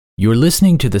You're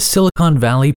listening to the Silicon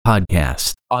Valley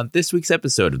Podcast. On this week's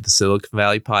episode of the Silicon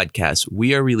Valley Podcast,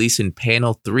 we are releasing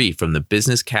Panel 3 from the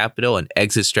Business Capital and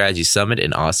Exit Strategy Summit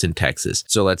in Austin, Texas.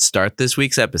 So let's start this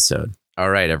week's episode. All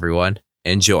right, everyone,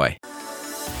 enjoy.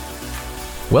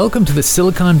 Welcome to the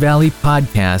Silicon Valley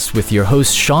Podcast with your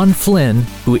host, Sean Flynn,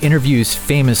 who interviews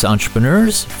famous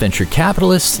entrepreneurs, venture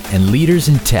capitalists, and leaders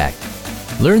in tech.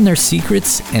 Learn their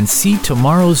secrets and see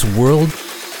tomorrow's world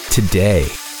today.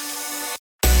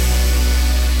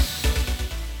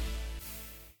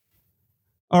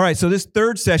 All right, so this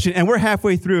third session, and we're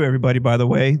halfway through, everybody, by the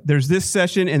way. There's this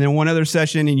session and then one other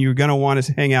session, and you're going to want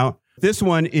to hang out. This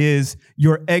one is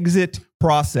your exit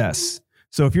process.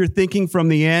 So if you're thinking from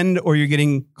the end or you're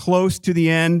getting close to the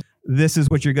end, this is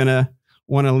what you're going to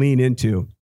want to lean into.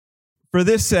 For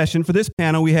this session, for this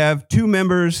panel, we have two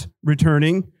members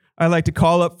returning. I'd like to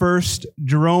call up first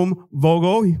Jerome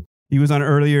Vogel. He was on an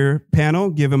earlier panel.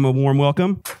 Give him a warm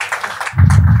welcome.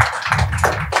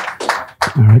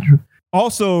 All right, Jerome.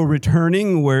 Also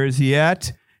returning, where is he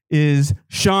at, is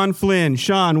Sean Flynn.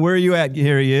 Sean, where are you at?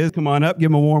 Here he is. Come on up. Give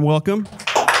him a warm welcome.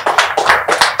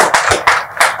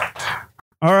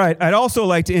 All right. I'd also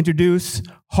like to introduce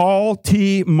Hall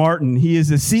T. Martin. He is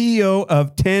the CEO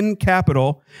of 10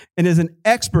 Capital and is an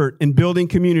expert in building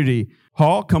community.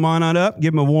 Hall, come on up.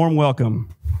 Give him a warm welcome.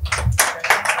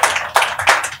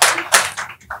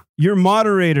 Your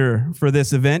moderator for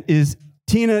this event is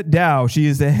Tina Dow. She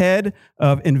is the head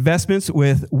of investments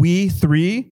with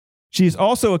We3. She's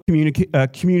also a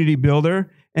community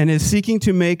builder and is seeking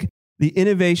to make the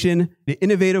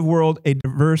innovative world a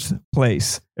diverse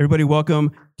place. Everybody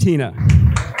welcome Tina.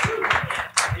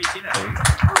 Hey, Tina.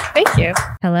 Thank you.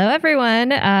 Hello, everyone.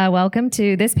 Welcome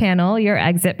to this panel, Your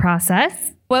Exit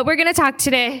Process. What we're going to talk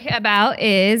today about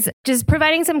is just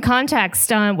providing some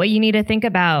context on what you need to think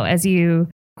about as you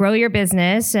grow your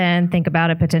business and think about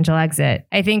a potential exit.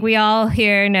 I think we all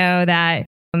here know that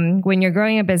when you're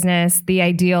growing a business, the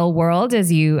ideal world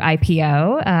is you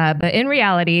IPO. But in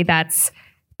reality, that's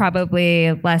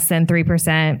probably less than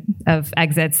 3% of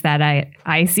exits that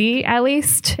I see, at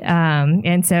least.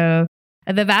 And so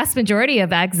the vast majority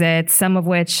of exits, some of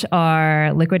which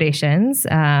are liquidations,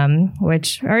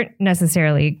 which aren't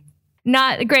necessarily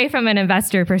not great from an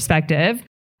investor perspective.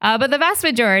 But the vast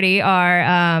majority are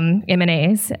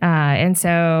M&As. And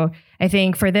so I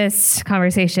think for this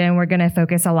conversation, we're going to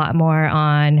focus a lot more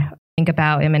on think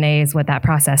about M&As, what that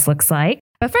process looks like.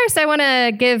 But first, I want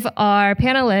to give our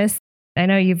panelists, I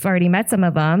know you've already met some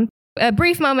of them, a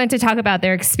brief moment to talk about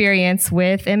their experience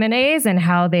with M&As and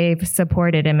how they've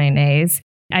supported M&As.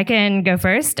 I can go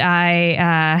first. I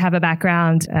have a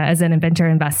background as an venture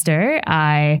investor.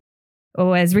 I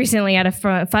was recently at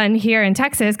a fund here in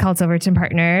Texas called Silverton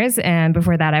Partners. And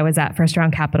before that, I was at First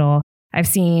Round Capital. I've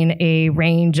seen a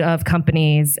range of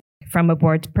companies from a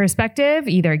board perspective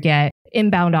either get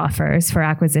inbound offers for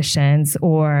acquisitions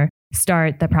or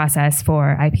start the process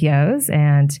for IPOs.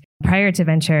 And prior to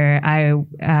venture,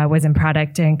 I was in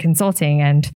product and consulting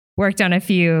and worked on a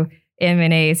few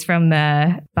M&As from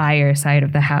the buyer side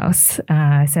of the house.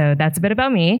 So that's a bit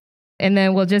about me. And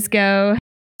then we'll just go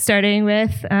starting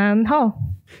with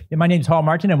Hall. Yeah, my name is Hall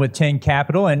Martin. I'm with 10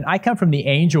 Capital, and I come from the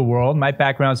angel world. My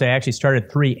background is I actually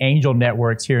started 3 angel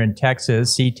networks here in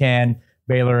Texas, CTAN,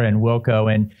 Baylor, and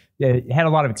Wilco, and had a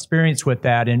lot of experience with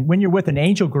that. And when you're with an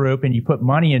angel group and you put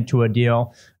money into a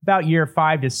deal, about year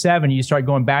 5 to 7, you start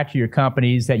going back to your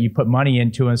companies that you put money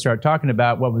into and start talking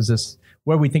about what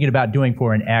are we thinking about doing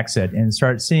for an exit, and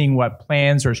start seeing what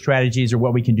plans or strategies or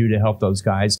what we can do to help those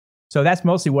guys. So that's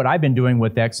mostly what I've been doing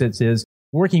with exits, is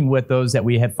working with those that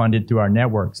we have funded through our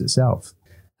networks itself.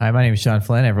 Hi, my name is Sean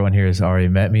Flynn. Everyone here has already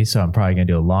met me, so I'm probably going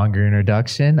to do a longer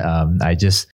introduction. I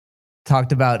just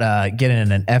talked about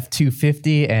getting an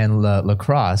F-250 and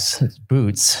lacrosse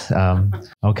boots.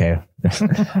 Okay.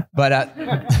 But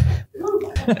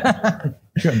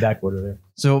You're in back order there.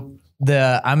 So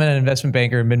I'm an investment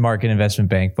banker, mid-market investment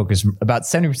bank. Focus about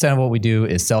 70% of what we do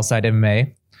is sell-side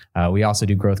M&A. We also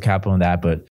do growth capital in that,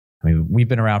 but I mean, we've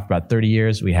been around for about 30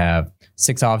 years. We have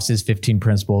 6 offices, 15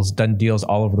 principals, done deals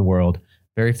all over the world.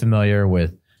 Very familiar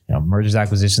with mergers,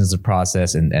 acquisitions, the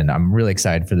process, and I'm really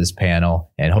excited for this panel.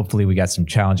 And hopefully, we got some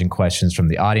challenging questions from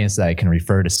the audience that I can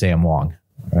refer to Sam Wong.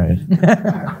 All right.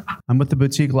 I'm with the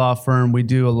boutique law firm. We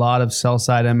do a lot of sell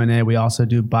side M&A. We also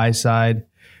do buy side,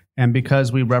 and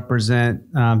because we represent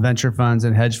venture funds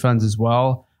and hedge funds as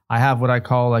well, I have what I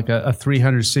call like a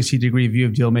 360 degree view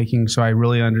of deal making. So I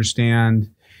really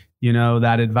understand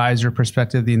that advisor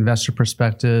perspective, the investor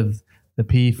perspective, the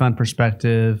PE fund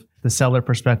perspective, the seller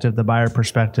perspective, the buyer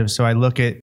perspective. So I look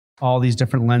at all these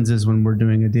different lenses when we're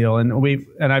doing a deal.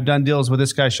 And I've done deals with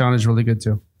this guy. Sean is really good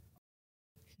too.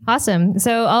 Awesome.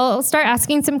 So I'll start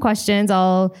asking some questions.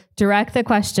 I'll direct the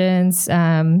questions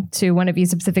to one of you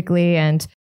specifically, and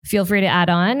feel free to add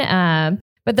on.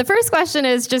 But the first question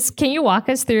is just, can you walk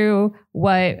us through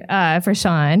what, for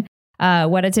Sean,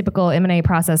 what a typical M&A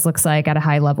process looks like at a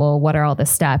high level? What are all the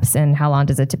steps and how long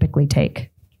does it typically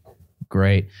take?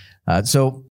 Great.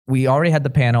 So we already had the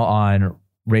panel on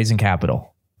raising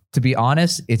capital. To be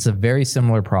honest, it's a very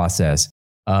similar process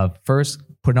of first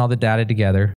putting all the data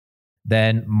together,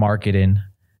 then marketing,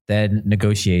 then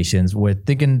negotiations. We're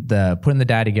thinking putting the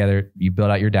data together, you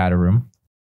build out your data room.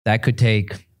 That could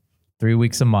take 3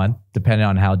 weeks a month, depending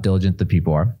on how diligent the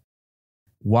people are.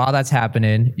 While that's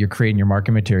happening, you're creating your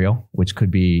market material, which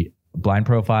could be a blind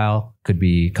profile, could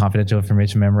be confidential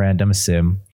information memorandum, a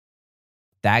SIM.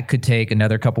 That could take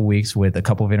another couple weeks with a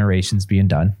couple of iterations being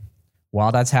done.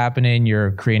 While that's happening,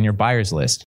 you're creating your buyers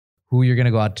list, who you're going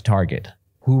to go out to target,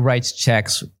 who writes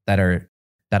checks that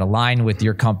align with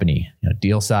your company,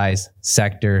 deal size,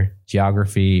 sector,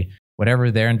 geography,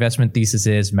 whatever their investment thesis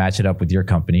is, match it up with your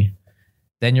company.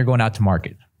 Then you're going out to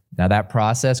market. Now that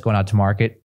process, going out to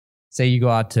market, say you go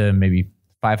out to maybe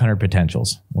 500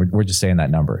 potentials. We're just saying that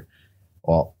number.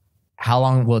 Well, how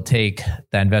long will it take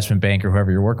the investment banker,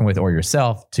 whoever you're working with, or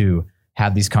yourself to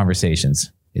have these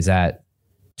conversations? Is that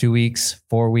 2 weeks,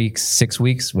 4 weeks, 6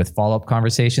 weeks with follow-up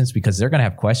conversations? Because they're going to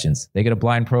have questions. They get a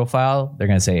blind profile. They're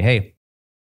going to say, hey,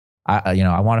 I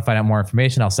want to find out more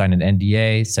information. I'll sign an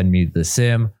NDA, send me the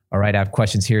SIM. All right, I have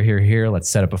questions here. Let's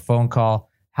set up a phone call.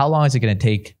 How long is it going to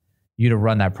take you to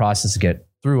run that process to get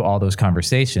through all those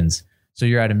conversations? So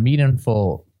you're at a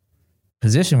meaningful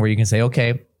position where you can say,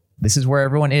 okay, this is where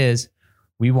everyone is.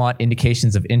 We want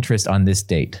indications of interest on this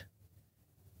date.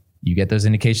 You get those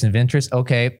indications of interest.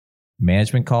 Okay,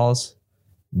 management calls.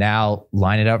 Now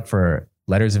line it up for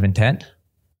letters of intent,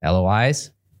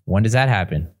 LOIs. When does that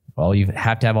happen? Well, you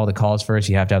have to have all the calls first.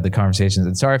 You have to have the conversations.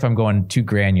 And sorry if I'm going too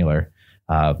granular.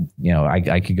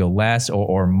 I could go less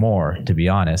or more, to be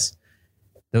honest.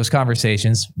 Those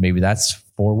conversations, maybe that's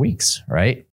 4 weeks,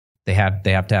 right? They have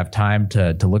to have time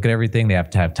to look at everything. They have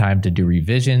to have time to do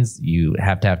revisions. You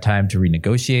have to have time to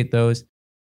renegotiate those.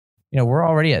 We're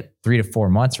already at 3 to 4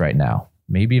 months right now,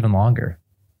 maybe even longer.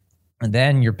 And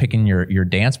then you're picking your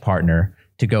dance partner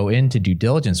to go into due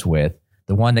diligence with,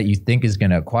 the one that you think is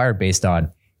going to acquire based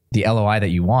on the LOI that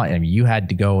you want. I mean, you had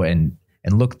to go and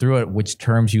look through it, which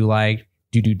terms you like,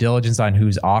 do due diligence on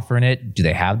who's offering it. Do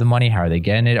they have the money? How are they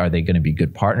getting it? Are they going to be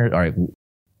good partners?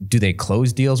 Do they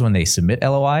close deals when they submit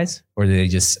LOIs, or do they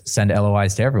just send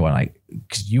LOIs to everyone?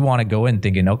 Because you want to go in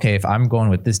thinking, okay, if I'm going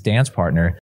with this dance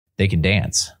partner, they can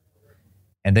dance.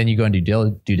 And then you go and do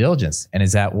due diligence. And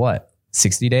is that what?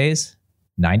 60 days?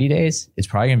 90 days? It's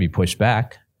probably going to be pushed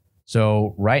back.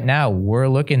 So right now we're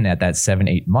looking at that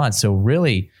 7-8 months. So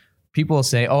really, people will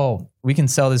say, oh, we can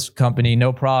sell this company,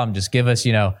 no problem. Just give us,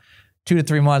 2 to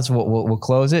 3 months, we'll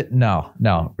close it. No.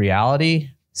 Reality,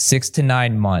 6 to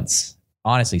 9 months.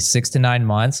 Honestly, 6 to 9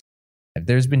 months. If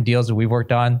there's been deals that we've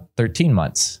worked on, 13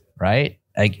 months, right?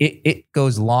 It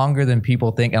goes longer than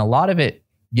people think. And a lot of it,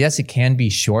 yes, it can be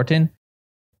shortened.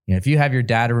 If you have your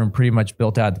data room pretty much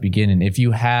built out at the beginning, if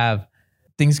you have,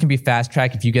 things can be fast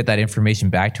tracked if you get that information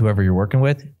back to whoever you're working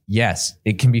with. Yes,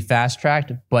 it can be fast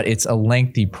tracked, but it's a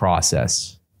lengthy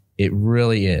process. It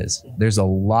really is. There's a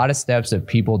lot of steps that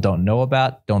people don't know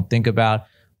about, don't think about, a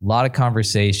lot of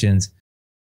conversations,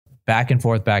 back and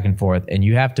forth. And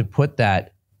you have to put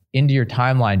that into your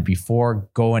timeline before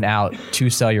going out to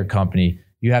sell your company.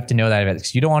 You have to know that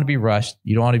because you don't want to be rushed.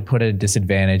 You don't want to be put at a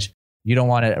disadvantage. You don't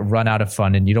want to run out of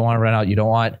funding.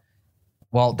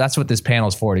 Well, that's what this panel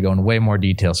is for, to go in way more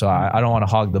detail. So I don't want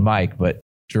to hog the mic, but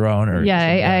Jerome or... Yeah,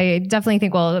 I definitely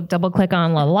think we'll double click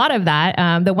on a lot of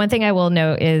that. The one thing I will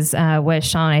note is what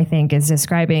Sean, I think, is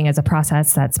describing as a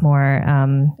process that's more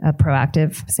a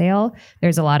proactive sale.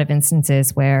 There's a lot of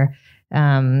instances where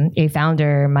a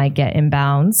founder might get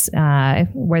inbounds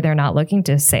where they're not looking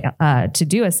to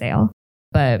do a sale.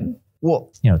 But...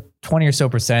 Well, 20 or so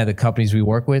 % of the companies we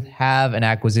work with have an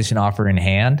acquisition offer in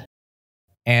hand.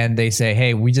 And they say,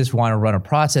 hey, we just want to run a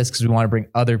process because we want to bring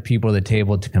other people to the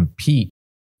table to compete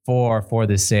for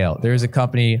this sale. There's a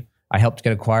company I helped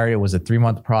get acquired. It was a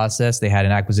 3-month process. They had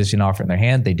an acquisition offer in their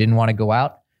hand. They didn't want to go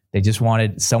out. They just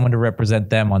wanted someone to represent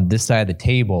them on this side of the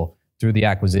table through the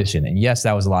acquisition. And yes,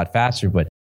 that was a lot faster, but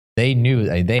they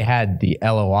knew they had the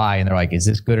LOI and they're like, is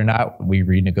this good or not? We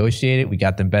renegotiated. We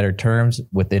got them better terms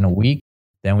within a week.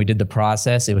 Then we did the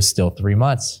process. It was still 3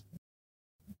 months.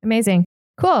 Amazing.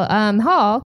 Cool.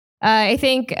 Hall, I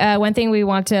think one thing we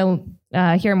want to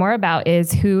hear more about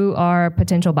is who are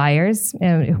potential buyers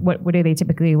and what do they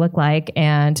typically look like,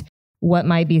 and what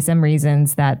might be some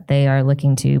reasons that they are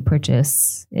looking to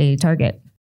purchase a target?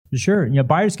 Sure.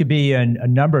 Buyers could be in a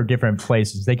number of different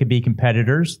places. They could be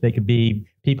competitors. They could be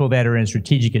people that are in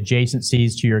strategic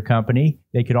adjacencies to your company.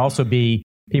 They could also be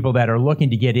people that are looking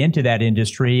to get into that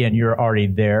industry and you're already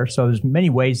there. So there's many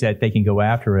ways that they can go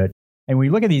after it. And when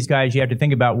you look at these guys, you have to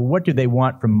think about, well, what do they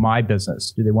want from my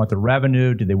business? Do they want the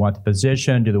revenue? Do they want the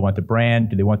position? Do they want the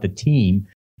brand? Do they want the team?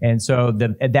 And so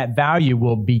that value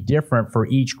will be different for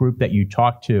each group that you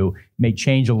talk to, may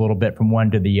change a little bit from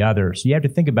one to the other. So you have to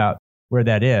think about where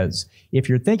that is. If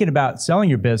you're thinking about selling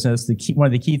your business, one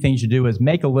of the key things you do is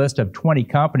make a list of 20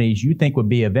 companies you think would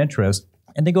be of interest,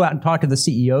 and then go out and talk to the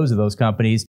CEOs of those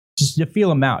companies just to feel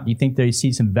them out. Do you think they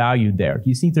see some value there? Do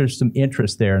you think there's some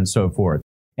interest there, and so forth?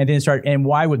 And then and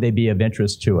why would they be of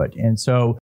interest to it? And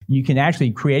so you can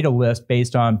actually create a list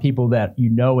based on people that you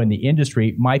know in the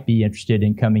industry might be interested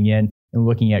in coming in and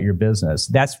looking at your business.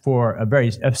 That's for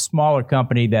a smaller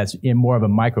company that's in more of a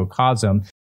microcosm.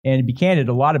 And to be candid,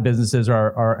 a lot of businesses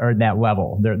are in that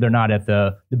level. They're not at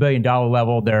the $1 billion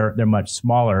level. They're much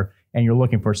smaller, and you're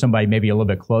looking for somebody maybe a little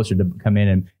bit closer to come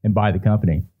in and buy the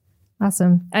company.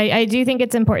 Awesome. I do think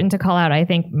it's important to call out. I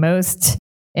think most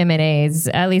M&As,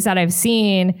 at least that I've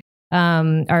seen,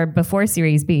 are before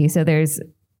Series B. So there's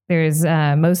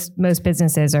most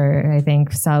businesses are, I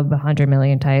think, sub 100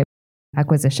 million type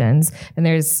acquisitions, and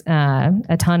there's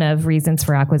a ton of reasons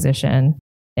for acquisition,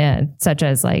 such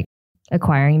as like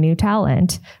acquiring new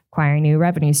talent, acquiring new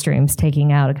revenue streams,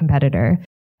 taking out a competitor.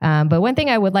 But one thing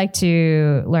I would like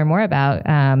to learn more about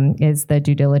is the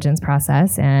due diligence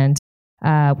process, and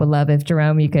would love if,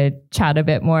 Jerome, you could chat a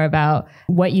bit more about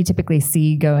what you typically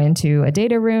see go into a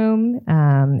data room,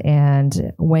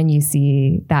 and when you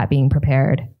see that being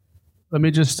prepared. Let me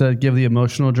just give the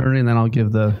emotional journey, and then I'll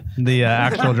give the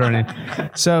actual journey.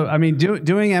 So, I mean,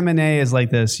 doing M&A is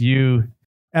like this.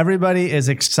 Everybody is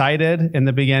excited in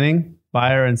the beginning,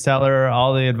 buyer and seller,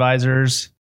 all the advisors.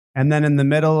 And then in the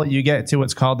middle, you get to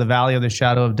what's called the valley of the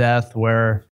shadow of death,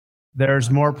 where there's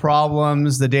more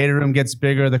problems. The data room gets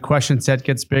bigger. The question set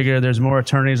gets bigger. There's more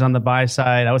attorneys on the buy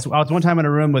side. I was one time in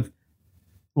a room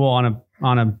on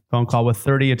a phone call with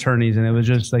 30 attorneys, and it was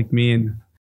just like me and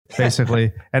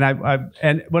basically.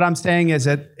 And what I'm saying is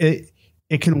that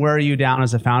it can wear you down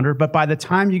as a founder. But by the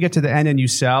time you get to the end and you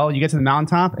sell, you get to the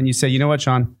mountaintop and you say, you know what,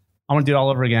 Sean, I want to do it all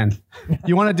over again.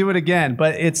 You want to do it again.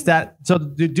 But it's that, so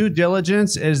the due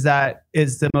diligence is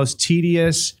the most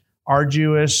tedious,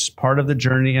 arduous part of the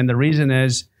journey. And the reason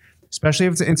is, especially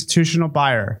if it's an institutional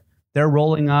buyer, they're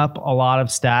rolling up a lot of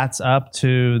stats up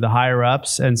to the higher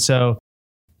ups. And so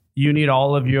you need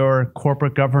all of your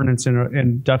corporate governance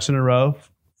in ducks in a row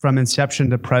from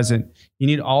inception to present. You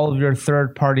need all of your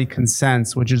third-party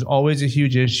consents, which is always a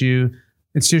huge issue.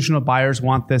 Institutional buyers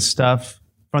want this stuff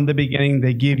from the beginning.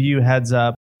 They give you heads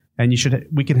up, and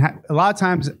a lot of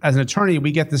times as an attorney,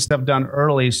 we get this stuff done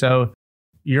early, so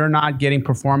you're not getting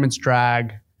performance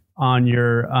drag on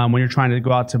your when you're trying to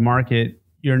go out to market.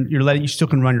 You still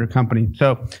can run your company.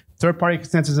 So third-party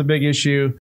consents is a big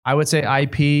issue. I would say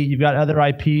IP. You've got other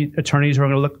IP attorneys who are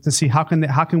going to look to see how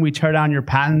can we tear down your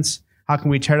patents. How can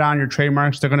we tear down your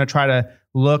trademarks? They're going to try to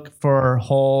look for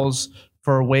holes,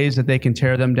 for ways that they can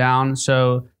tear them down.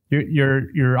 So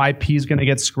your IP is going to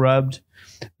get scrubbed.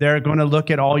 They're going to look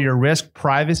at all your risk.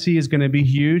 Privacy is going to be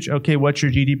huge. Okay, what's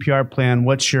your GDPR plan?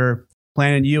 What's your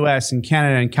plan in US and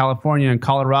Canada and California and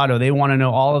Colorado? They want to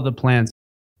know all of the plans.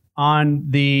 On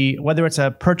whether it's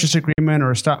a purchase agreement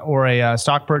or a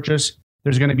stock purchase,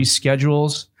 there's going to be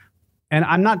schedules. And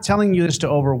I'm not telling you this to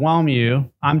overwhelm you.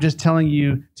 I'm just telling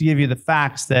you to give you the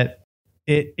facts that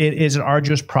it is an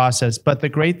arduous process. But the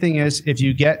great thing is, if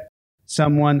you get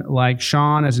someone like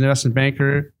Sean as an investment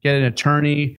banker, get an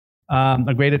attorney,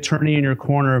 a great attorney in your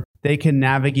corner, they can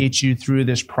navigate you through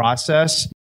this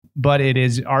process. But it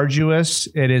is arduous,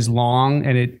 it is long,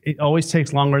 and it always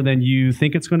takes longer than you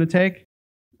think it's going to take.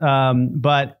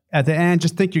 But at the end,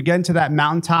 just think you're getting to that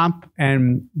mountaintop,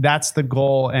 and that's the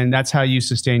goal, and that's how you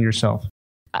sustain yourself.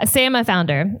 Say I'm a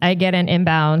founder. I get an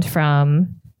inbound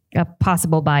from a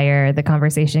possible buyer. The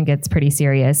conversation gets pretty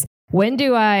serious. When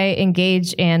do I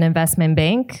engage an investment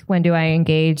bank? When do I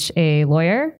engage a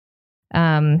lawyer?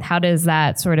 How does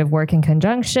that sort of work in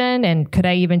conjunction? And could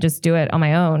I even just do it on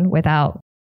my own without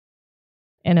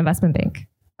an investment bank?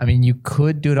 I mean, you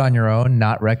could do it on your own,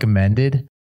 not recommended.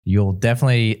 You'll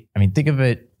definitely, think of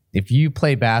it, if you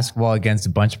play basketball against a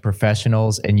bunch of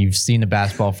professionals and you've seen the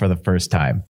basketball for the first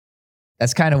time,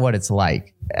 that's kind of what it's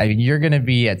like. You're going to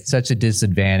be at such a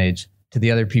disadvantage to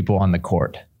the other people on the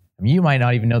court. You might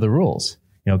not even know the rules.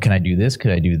 Can I do this?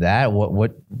 Could I do that?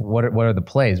 What are the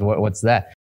plays? What's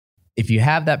that? if you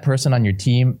have that person on your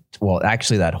team, well,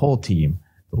 actually that whole team,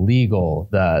 the legal,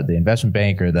 the investment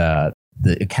banker, the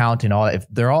accountant, all that, if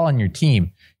they're all on your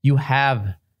team, you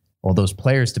have those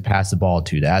players to pass the ball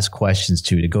to ask questions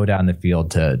to go down the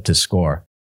field to score.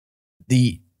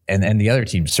 And the other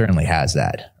team certainly has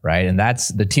that, right? And that's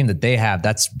the team that they have.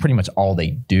 That's pretty much all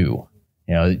they do.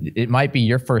 You know, it might be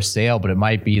your first sale, but it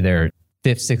might be their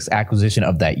 5th, 6th acquisition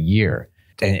of that year.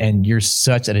 And you're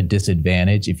such at a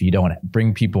disadvantage if you don't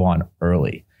bring people on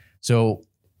early. So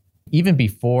even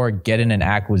before getting an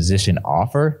acquisition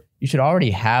offer, you should already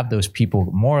have those people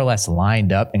more or less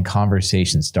lined up and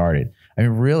conversation started. I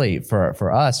mean, really,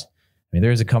 for us, I mean,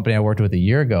 there's a company I worked with a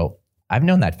year ago. I've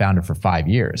known that founder for 5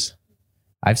 years.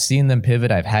 I've seen them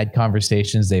pivot. I've had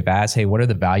conversations. They've asked, hey, what are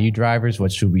the value drivers?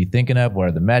 What should we be thinking of? What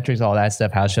are the metrics? All that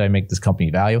stuff. How should I make this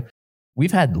company value?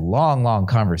 We've had long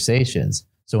conversations.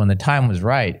 So when the time was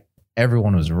right,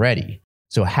 everyone was ready.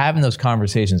 So having those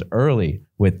conversations early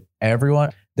with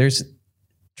everyone,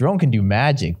 Jerome can do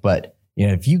magic, but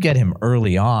if you get him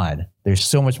early on, there's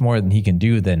so much more than he can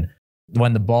do than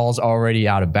when the ball's already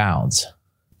out of bounds.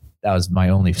 That was my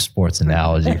only sports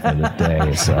analogy for the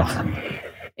day. So.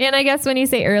 And I guess when you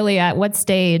say early, at what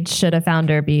stage should a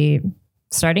founder be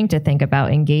starting to think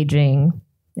about engaging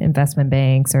investment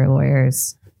banks or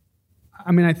lawyers?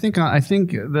 I mean, I think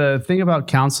the thing about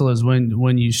counsel is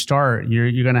when you start,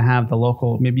 you're going to have the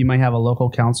local. Maybe you might have a local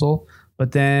counsel,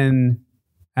 but then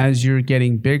as you're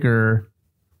getting bigger,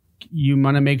 you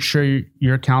want to make sure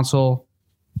your counsel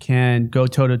can go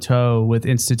toe to toe with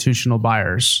institutional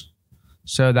buyers.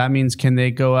 So that means, can they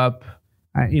go up?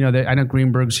 I know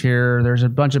Greenberg's here. There's a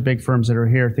bunch of big firms that are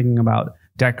here thinking about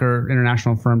Decker,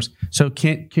 international firms. So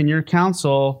can your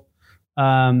counsel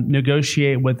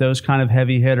negotiate with those kind of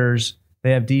heavy hitters?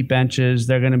 They have deep benches.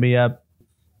 They're going to be up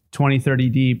 20, 30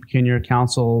 deep. Can your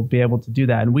counsel be able to do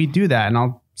that? And we do that. And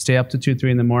I'll stay up to 2,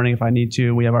 3 in the morning if I need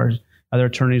to. We have our other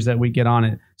attorneys that we get on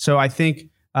it. So I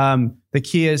think the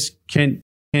key is, can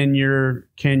your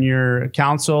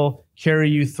counsel carry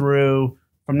you through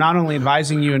from not only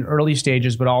advising you in early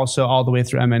stages, but also all the way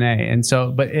through M&A.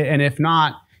 And if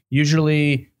not,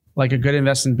 usually like a good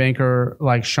investment banker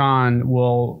like Sean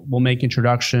will make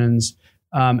introductions.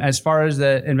 As far as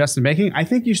the investment banking, I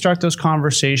think you start those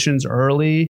conversations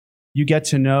early. You get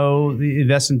to know the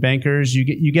investment bankers.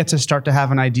 You get to start to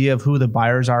have an idea of who the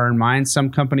buyers are in mind.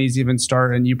 Some companies even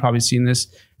start, and you've probably seen this,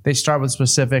 they start with a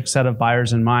specific set of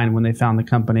buyers in mind when they found the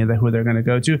company, who they're going to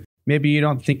go to. Maybe you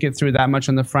don't think it through that much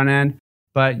on the front end,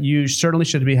 but you certainly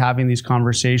should be having these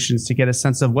conversations to get a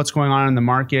sense of what's going on in the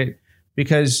market.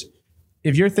 Because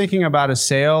if you're thinking about a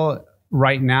sale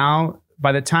right now,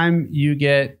 by the time you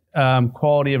get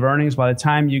quality of earnings, by the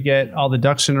time you get all the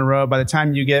ducks in a row, by the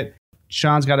time you get,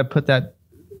 Sean's got to put that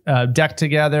deck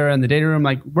together and the data room,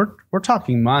 like we're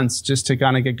talking months just to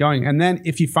kind of get going. And then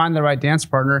if you find the right dance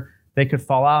partner, they could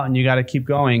fall out and you got to keep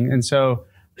going. And so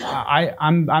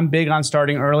I'm big on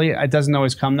starting early. It doesn't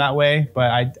always come that way, but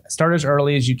I start as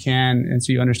early as you can, and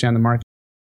so you understand the market.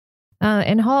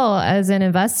 And Hall, as an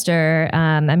investor,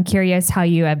 I'm curious how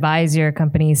you advise your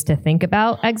companies to think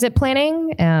about exit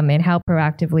planning and how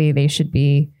proactively they should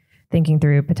be thinking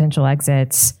through potential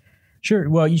exits. Sure.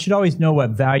 Well, you should always know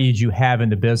what values you have in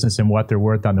the business and what they're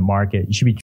worth on the market. You should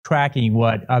be tracking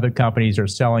what other companies are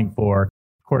selling for.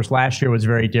 Of course, last year was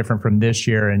very different from this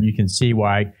year, and you can see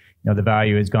why the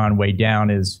value has gone way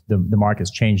down as the market's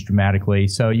changed dramatically.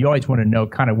 So you always want to know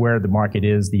kind of where the market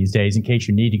is these days in case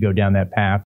you need to go down that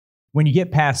path. When you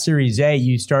get past Series A,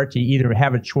 you start to either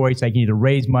have a choice. I can either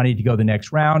raise money to go the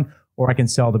next round, or I can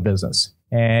sell the business.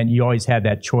 And you always have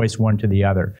that choice, one to the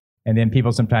other. And then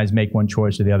people sometimes make one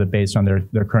choice or the other based on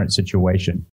their current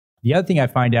situation. The other thing I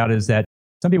find out is that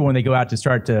some people, when they go out to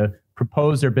start to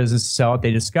propose their business to sell it,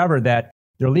 they discover that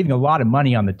they're leaving a lot of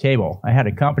money on the table. I had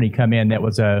a company come in that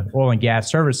was oil and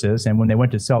gas services, and when they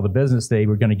went to sell the business, they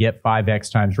were going to get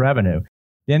 5x times revenue.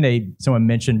 Then someone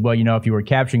mentioned, well, if you were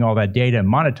capturing all that data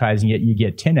and monetizing it, you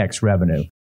get 10x revenue.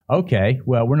 Okay,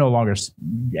 well, we're no longer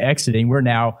exiting. We're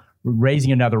now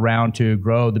raising another round to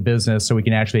grow the business so we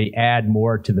can actually add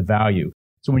more to the value.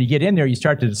 So when you get in there, you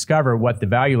start to discover what the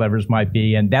value levers might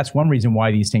be. And that's one reason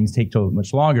why these things take so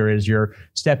much longer, is you're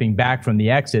stepping back from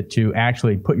the exit to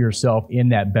actually put yourself in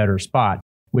that better spot,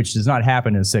 which does not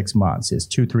happen in 6 months. It's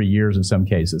 2-3 years in some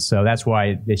cases. So that's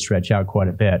why they stretch out quite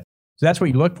a bit. So that's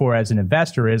what you look for as an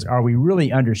investor is, are we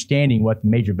really understanding what the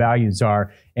major values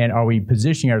are? And are we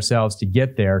positioning ourselves to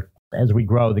get there as we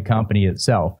grow the company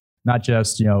itself? Not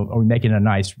just, are we making a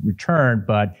nice return,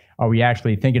 but are we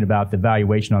actually thinking about the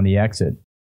valuation on the exit?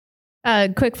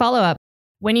 Quick follow-up.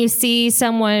 When you see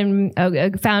someone,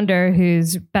 a founder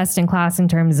who's best in class in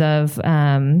terms of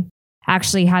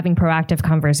actually having proactive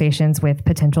conversations with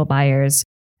potential buyers,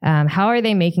 how are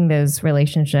they making those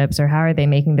relationships, or how are they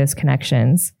making those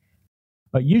connections?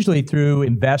 But usually through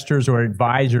investors or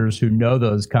advisors who know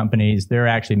those companies, they're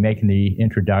actually making the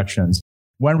introductions.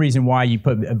 One reason why you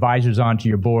put advisors onto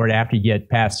your board after you get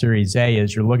past Series A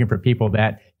is you're looking for people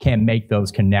that can make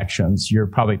those connections. You're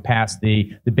probably past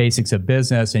the basics of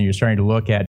business, and you're starting to look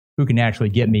at who can actually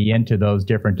get me into those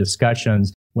different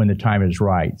discussions when the time is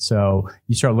right. So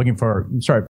you start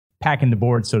packing the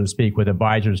board, so to speak, with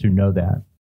advisors who know that.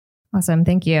 Awesome.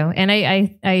 Thank you. And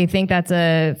I think that's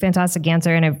a fantastic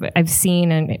answer. And I've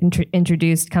seen and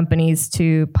introduced companies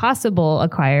to possible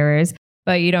acquirers,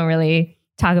 but you don't really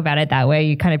talk about it that way.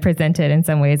 You kind of present it in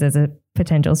some ways as a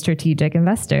potential strategic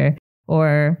investor,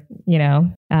 or,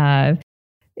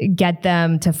 get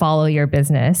them to follow your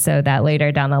business so that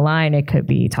later down the line, it could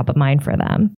be top of mind for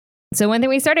them. So one thing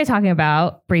we started talking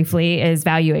about briefly is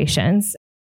valuations.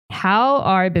 How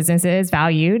are businesses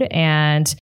valued?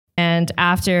 And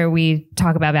after we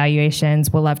talk about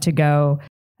valuations, we'll love to go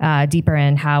deeper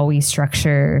in how we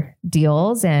structure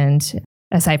deals. And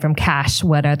aside from cash,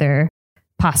 what other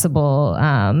possible,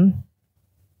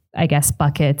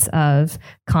 buckets of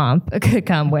comp could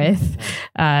come with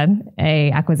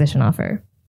a acquisition offer?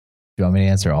 Do you want me to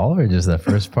answer all, or just the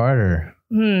first part, or?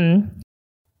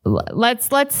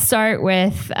 Let's start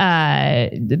with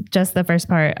just the first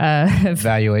part of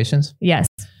valuations. Yes.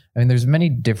 I mean, there's many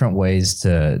different ways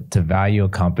to value a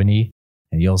company,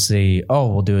 and you'll see,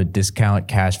 we'll do a discount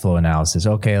cash flow analysis.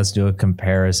 Okay, let's do a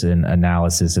comparison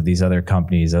analysis of these other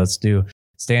companies. Let's do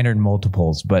standard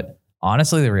multiples. But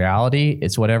honestly, the reality,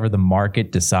 it's whatever the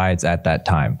market decides at that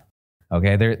time.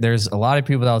 Okay, there's a lot of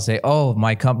people that will say,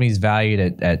 my company's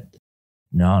valued at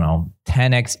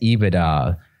 10x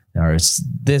EBITDA, or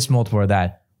this multiple or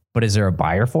that. But is there a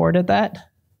buyer for it at that?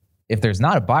 If there's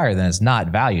not a buyer, then it's not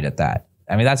valued at that.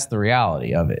 I mean, that's the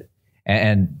reality of it.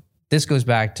 And this goes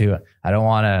back to, I don't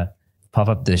want to puff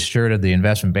up the shirt of the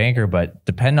investment banker, but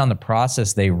depending on the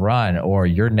process they run or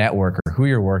your network or who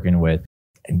you're working with,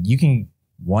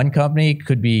 one company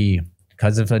could be,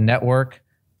 because of a network,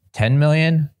 10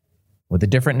 million, with a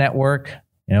different network,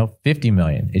 50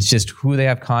 million. It's just who they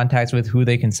have contacts with, who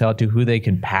they can sell to, who they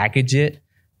can package it,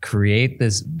 create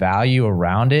this value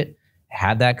around it,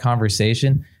 have that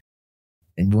conversation.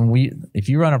 And if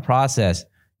you run a process,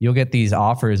 you'll get these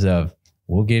offers of,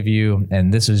 we'll give you,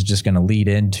 and this is just going to lead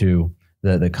into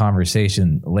the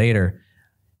conversation later,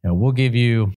 we'll give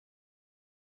you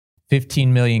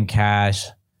 15 million cash,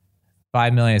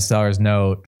 5 million seller's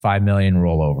note, 5 million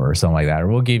rollover, or something like that. Or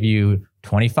we'll give you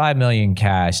 25 million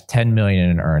cash, 10 million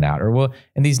in an earnout.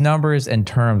 And these numbers and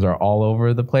terms are all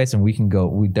over the place, and we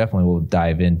definitely will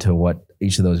dive into what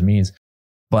each of those means.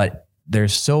 But they're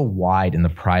so wide in the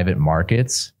private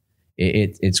markets,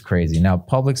 it's crazy. Now,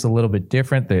 public's a little bit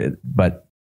different, but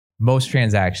most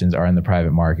transactions are in the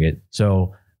private market.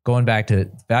 So going back to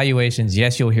valuations,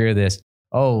 yes, you'll hear this.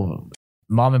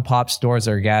 Mom and pop stores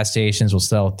or gas stations will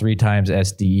sell 3 times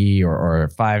SDE or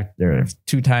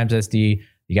 2 times SDE.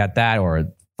 You got that, or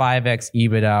 5x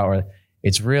EBITDA, or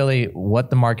it's really what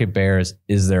the market bears.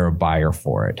 Is there a buyer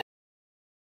for it?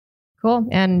 Cool.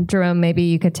 And Jerome, maybe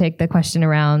you could take the question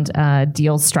around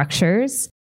deal structures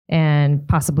and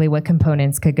possibly what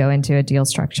components could go into a deal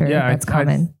structure that's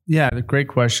common. Great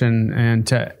question. And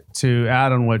to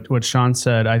add on what Sean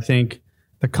said, I think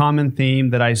the common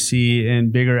theme that I see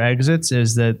in bigger exits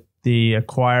is that the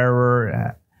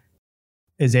acquirer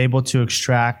is able to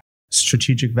extract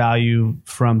strategic value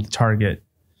from the target.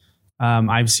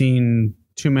 I've seen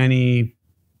too many,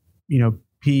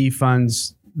 PE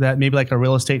funds that maybe like a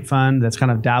real estate fund that's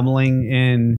kind of dabbling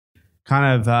in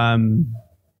kind of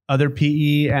other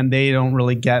PE, and they don't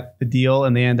really get the deal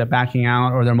and they end up backing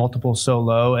out, or their multiple's so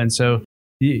low. And so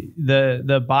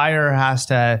the buyer has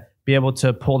to be able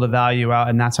to pull the value out.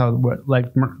 And that's how, like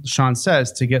Sean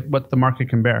says, to get what the market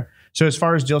can bear. So as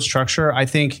far as deal structure, I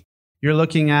think you're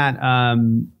looking at,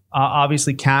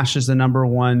 obviously cash is the number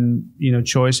one,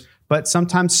 choice, but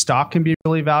sometimes stock can be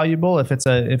really valuable if it's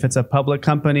a public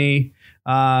company.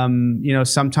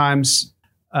 Sometimes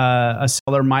a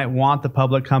seller might want the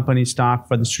public company stock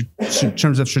for in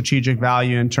terms of strategic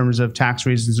value, in terms of tax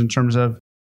reasons, in terms of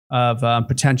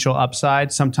potential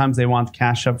upside. Sometimes they want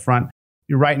cash up front.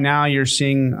 Right now, you're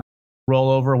seeing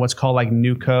rollover, what's called like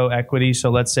NewCo equity. So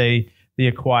let's say the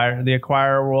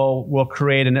acquirer will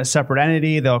create a separate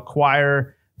entity. They'll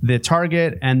acquire the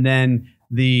target, and then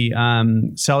the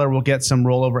seller will get some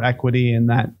rollover equity in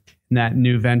that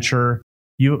new venture.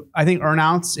 I think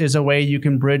earnouts is a way you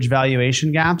can bridge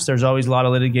valuation gaps. There's always a lot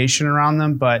of litigation around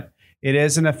them, but it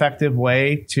is an effective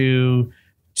way to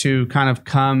to kind of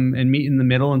come and meet in the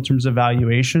middle in terms of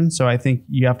valuation. So I think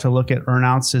you have to look at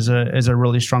earnouts as a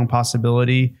really strong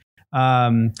possibility.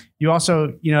 You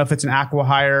also, if it's an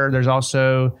acqui-hire, there's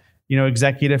also,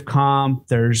 executive comp,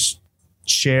 there's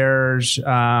shares.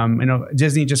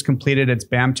 Disney just completed its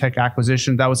BAMTech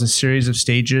acquisition. That was a series of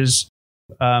stages.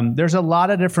 There's a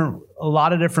lot of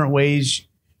different ways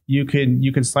you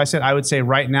can slice it. I would say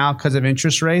right now, because of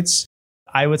interest rates,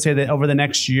 I would say that over the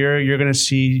next year, you're going to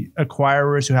see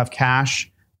acquirers who have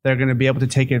cash. They're going to be able to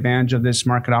take advantage of this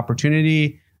market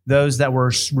opportunity. Those that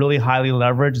were really highly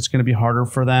leveraged, it's going to be harder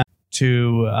for them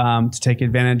to take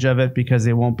advantage of it because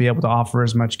they won't be able to offer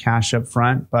as much cash up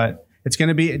front. But it's going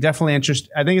to be definitely interesting.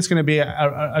 I think it's going to be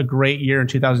a great year in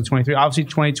 2023. Obviously,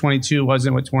 2022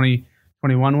 wasn't what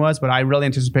 2021 was, but I really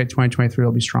anticipate 2023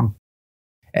 will be strong.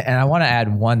 And I want to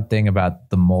add one thing about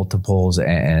the multiples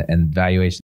and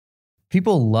valuation.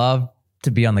 People love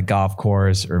to be on the golf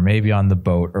course or maybe on the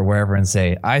boat or wherever and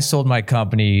say, I sold my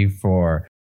company for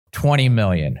 20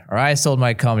 million, or I sold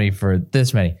my company for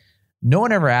this many. No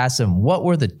one ever asks them, what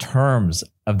were the terms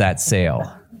of that sale?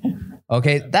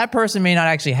 Okay, that person may not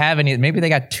actually have any. Maybe they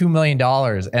got $2 million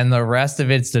and the rest of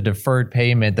it's the deferred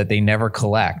payment that they never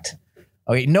collect.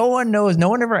 Okay, no one knows. No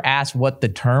one ever asked what the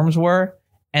terms were.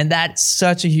 And that's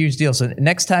such a huge deal. So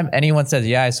next time anyone says,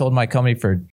 yeah, I sold my company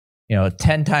for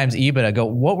 10 times EBITDA, go,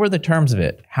 what were the terms of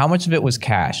it? How much of it was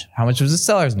cash? How much was a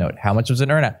seller's note? How much was an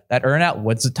earnout? That earnout,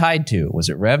 what's it tied to? Was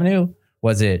it revenue?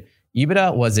 Was it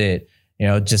EBITDA? Was it,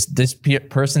 just this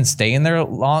person staying there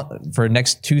long for the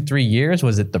next 2-3 years?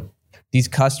 Was it these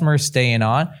customers staying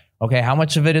on? Okay, how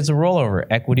much of it is a rollover?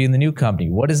 Equity in the new company.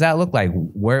 What does that look like?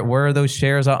 Where are those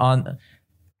shares on?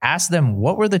 Ask them,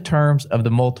 what were the terms of the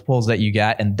multiples that you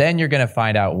got? And then you're going to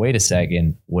find out, wait a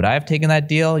second, would I have taken that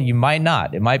deal? You might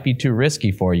not. It might be too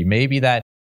risky for you. Maybe that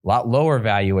lot lower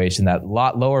valuation, that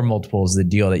lot lower multiple is the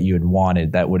deal that you had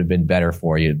wanted that would have been better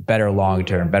for you, better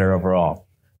long-term, better overall.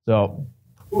 So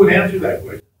who would answer that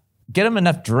question? Get them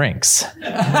enough drinks.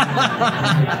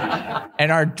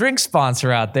 And our drink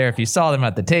sponsor out there, if you saw them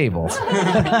at the tables.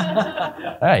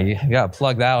 Hey, you got to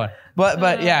plug that one.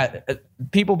 But yeah,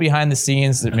 people behind the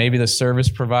scenes, maybe the service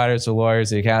providers, the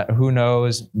lawyers, the account, who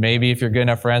knows, maybe if you're good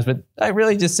enough friends, but I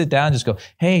really just sit down and just go,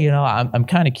 hey, I'm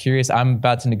kind of curious. I'm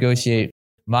about to negotiate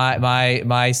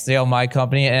my sale, my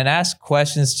company, and ask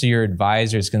questions to your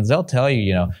advisors because they'll tell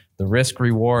you, the risk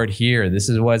reward here, this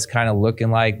is what it's kind of looking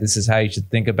like. This is how you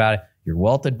should think about it. Your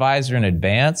wealth advisor in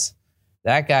advance,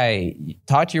 that guy,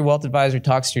 talk to your wealth advisor,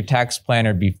 talks to your tax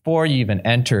planner before you even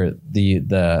enter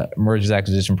the mergers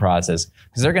acquisition process.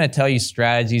 Because they're going to tell you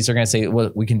strategies. They're going to say,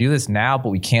 well, we can do this now, but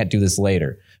we can't do this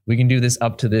later. We can do this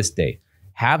up to this date.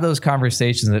 Have those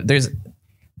conversations. There's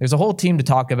a whole team to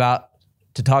talk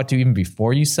to even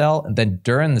before you sell, and then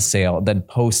during the sale, and then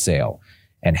post-sale.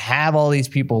 And have all these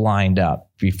people lined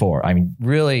up before. I mean,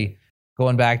 really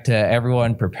going back to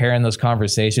everyone preparing those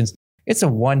conversations. It's a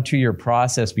 1-2 year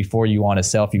process before you want to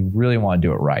sell if you really want to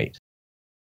do it right.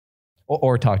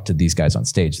 Or talk to these guys on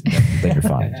stage. Then you're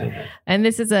fine. And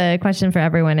this is a question for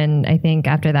everyone. And I think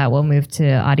after that, we'll move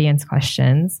to audience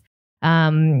questions.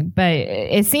 But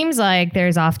it seems like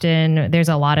there's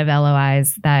a lot of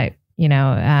LOIs that,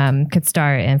 could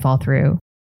start and fall through.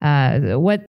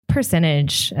 What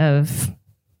percentage of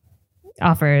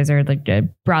offers, or like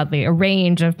broadly a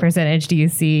range of percentage, do you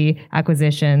see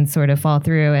acquisitions sort of fall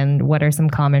through, and what are some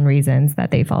common reasons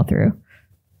that they fall through?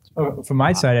 From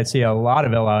my side, I'd see a lot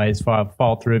of LOIs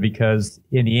fall through because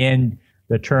in the end,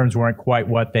 the terms weren't quite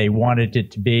what they wanted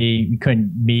it to be. We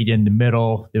couldn't meet in the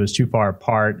middle. It was too far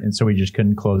apart. And so we just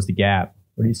couldn't close the gap.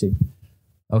 What do you see?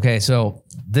 Okay, so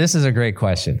this is a great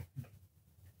question.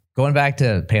 Going back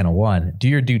to panel 1, do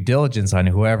your due diligence on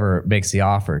whoever makes the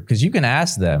offer, because you can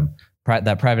ask them,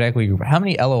 that private equity group, how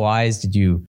many LOIs did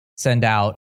you send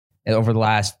out over the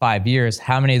last 5 years?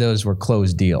 How many of those were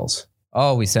closed deals?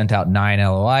 Oh, we sent out 9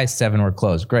 LOIs, 7 were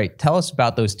closed. Great. Tell us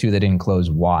about those 2 that didn't close.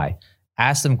 Why?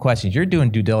 Ask them questions. You're doing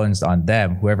due diligence on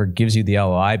them, whoever gives you the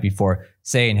LOI, before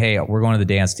saying, hey, we're going to the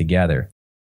dance together.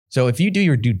 So if you do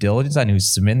your due diligence on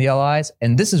who's submitting the LOIs,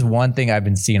 and this is one thing I've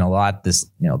been seeing a lot this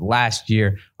last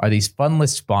year, are these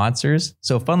fundless sponsors.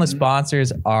 So fundless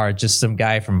sponsors are just some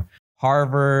guy from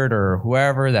Harvard or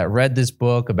whoever that read this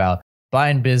book about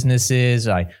buying businesses.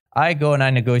 I go and I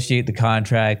negotiate the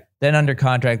contract, then under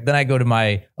contract, then I go to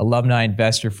my alumni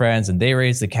investor friends and they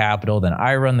raise the capital, then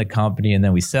I run the company and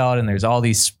then we sell it, and there's all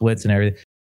these splits and everything.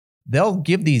 They'll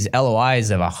give these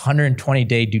LOIs of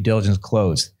 120-day due diligence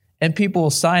close, and people will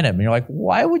sign them. And you're like,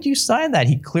 why would you sign that?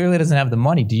 He clearly doesn't have the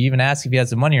money. Do you even ask if he has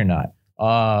the money or not?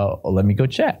 Let me go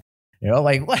check.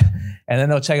 Like what? And then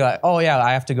they'll check like, oh yeah,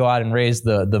 I have to go out and raise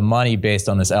the money based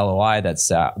on this LOI that's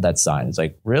signed. It's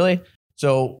like, really?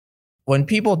 So when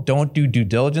people don't do due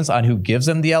diligence on who gives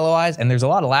them the LOIs, and there's a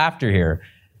lot of laughter here,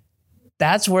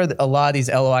 that's where a lot of these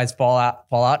LOIs fall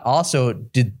out. Also,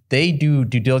 did they do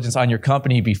due diligence on your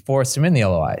company before submitting the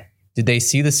LOI? Did they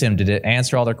see the SIM? Did it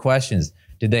answer all their questions?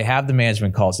 Did they have the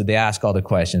management calls? Did they ask all the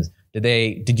questions?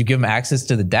 Did you give them access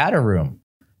to the data room?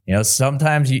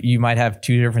 Sometimes you might have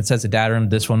two different sets of data room.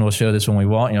 This one will show, this one we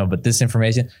won't, but this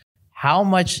information. How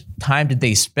much time did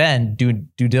they spend doing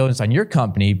due diligence on your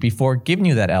company before giving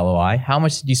you that LOI? How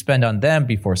much did you spend on them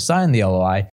before signing the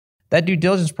LOI? That due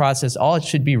diligence process, all it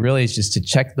should be really is just to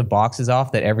check the boxes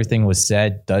off that everything was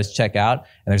said does check out,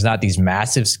 and there's not these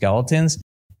massive skeletons.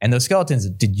 And those skeletons,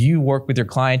 did you work with your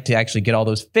client to actually get all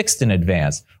those fixed in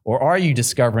advance? Or are you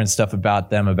discovering stuff about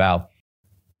them about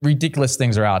ridiculous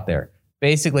things are out there?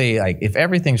 Basically, like if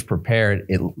everything's prepared,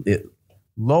 it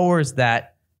lowers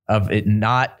that of it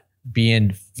not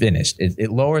being finished.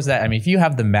 It lowers that. I mean, if you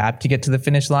have the map to get to the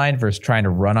finish line versus trying to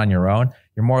run on your own,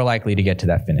 you're more likely to get to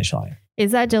that finish line.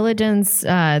 Is that diligence,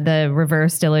 the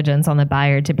reverse diligence on the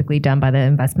buyer, typically done by the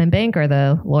investment bank or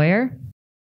the lawyer?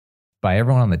 By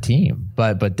everyone on the team,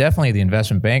 but definitely the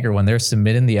investment banker, when they're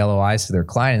submitting the LOIs to their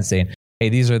client and saying, hey,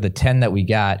 these are the 10 that we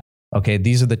got. Okay,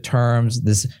 these are the terms.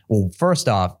 Well, first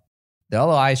off, the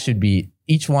LOIs should be,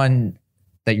 each one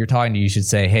that you're talking to, you should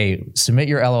say, hey, submit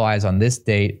your LOIs on this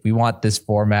date. We want this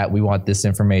format. We want this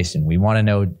information. We want to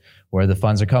know where the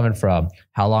funds are coming from,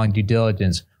 how long due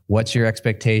diligence, what's your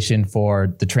expectation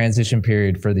for the transition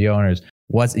period for the owners.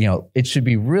 It should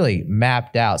be really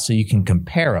mapped out so you can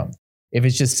compare them. If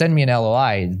it's just send me an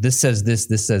LOI, this says this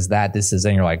says that, this is,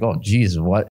 and you're like, oh, geez,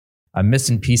 what? I'm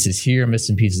missing pieces here,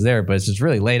 missing pieces there, but it's just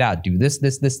really laid out. Do this,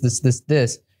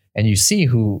 and you see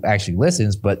who actually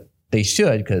listens, but they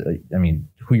should, because,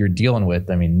 who you're dealing with,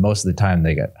 most of the time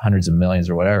they got hundreds of millions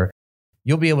or whatever.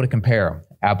 You'll be able to compare them,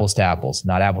 apples to apples,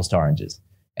 not apples to oranges.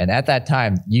 And at that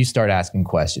time, you start asking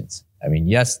questions.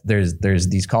 Yes, there's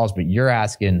these calls, but you're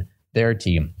asking their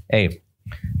team, hey,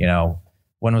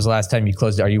 when was the last time you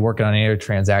closed? Are you working on any other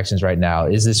transactions right now?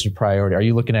 Is this your priority? Are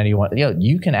you looking at anyone?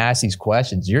 You can ask these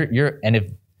questions. And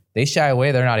if they shy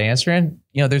away, they're not answering,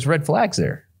 there's red flags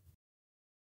there.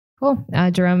 Cool.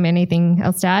 Jerome, anything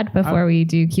else to add before we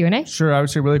do Q&A? Sure. I would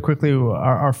say really quickly,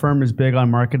 our firm is big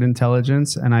on market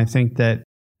intelligence. And I think that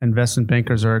investment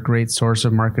bankers are a great source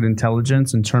of market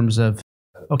intelligence in terms of,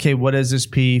 okay, what is this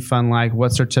PE fund like?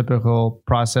 What's their typical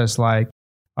process like?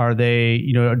 Are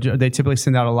they, do they typically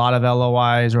send out a lot of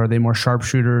LOIs, or are they more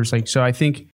sharpshooters? So I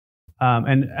think,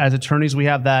 and as attorneys, we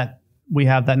have that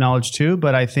knowledge too,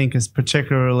 but I think as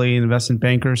particularly investment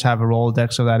bankers have a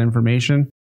Rolodex of that information.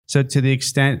 So to the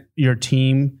extent your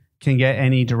team can get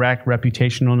any direct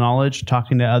reputational knowledge,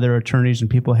 talking to other attorneys and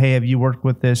people, hey, have you worked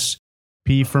with this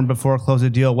PE firm before, close a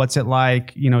deal? What's it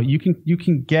like? You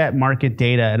can get market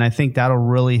data, and I think that'll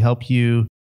really help you,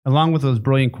 along with those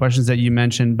brilliant questions that you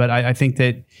mentioned. But I think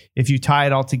that if you tie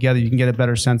it all together, you can get a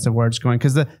better sense of where it's going.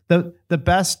 Because the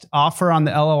best offer on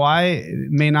the LOI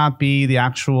may not be the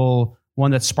actual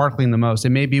one that's sparkling the most. It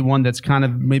may be one that's kind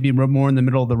of maybe more in the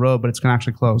middle of the road, but it's going to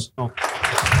actually close. Oh.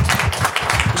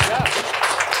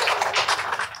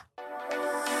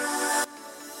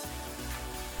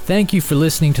 Thank you for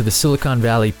listening to the Silicon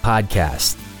Valley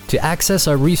Podcast. To access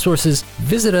our resources,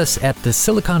 visit us at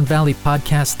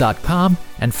thesiliconvalleypodcast.com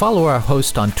and follow our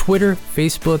host on Twitter,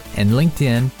 Facebook, and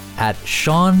LinkedIn at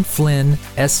Sean Flynn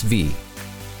SV.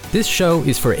 This show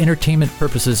is for entertainment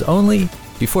purposes only.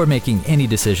 Before making any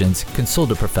decisions,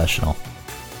 consult a professional.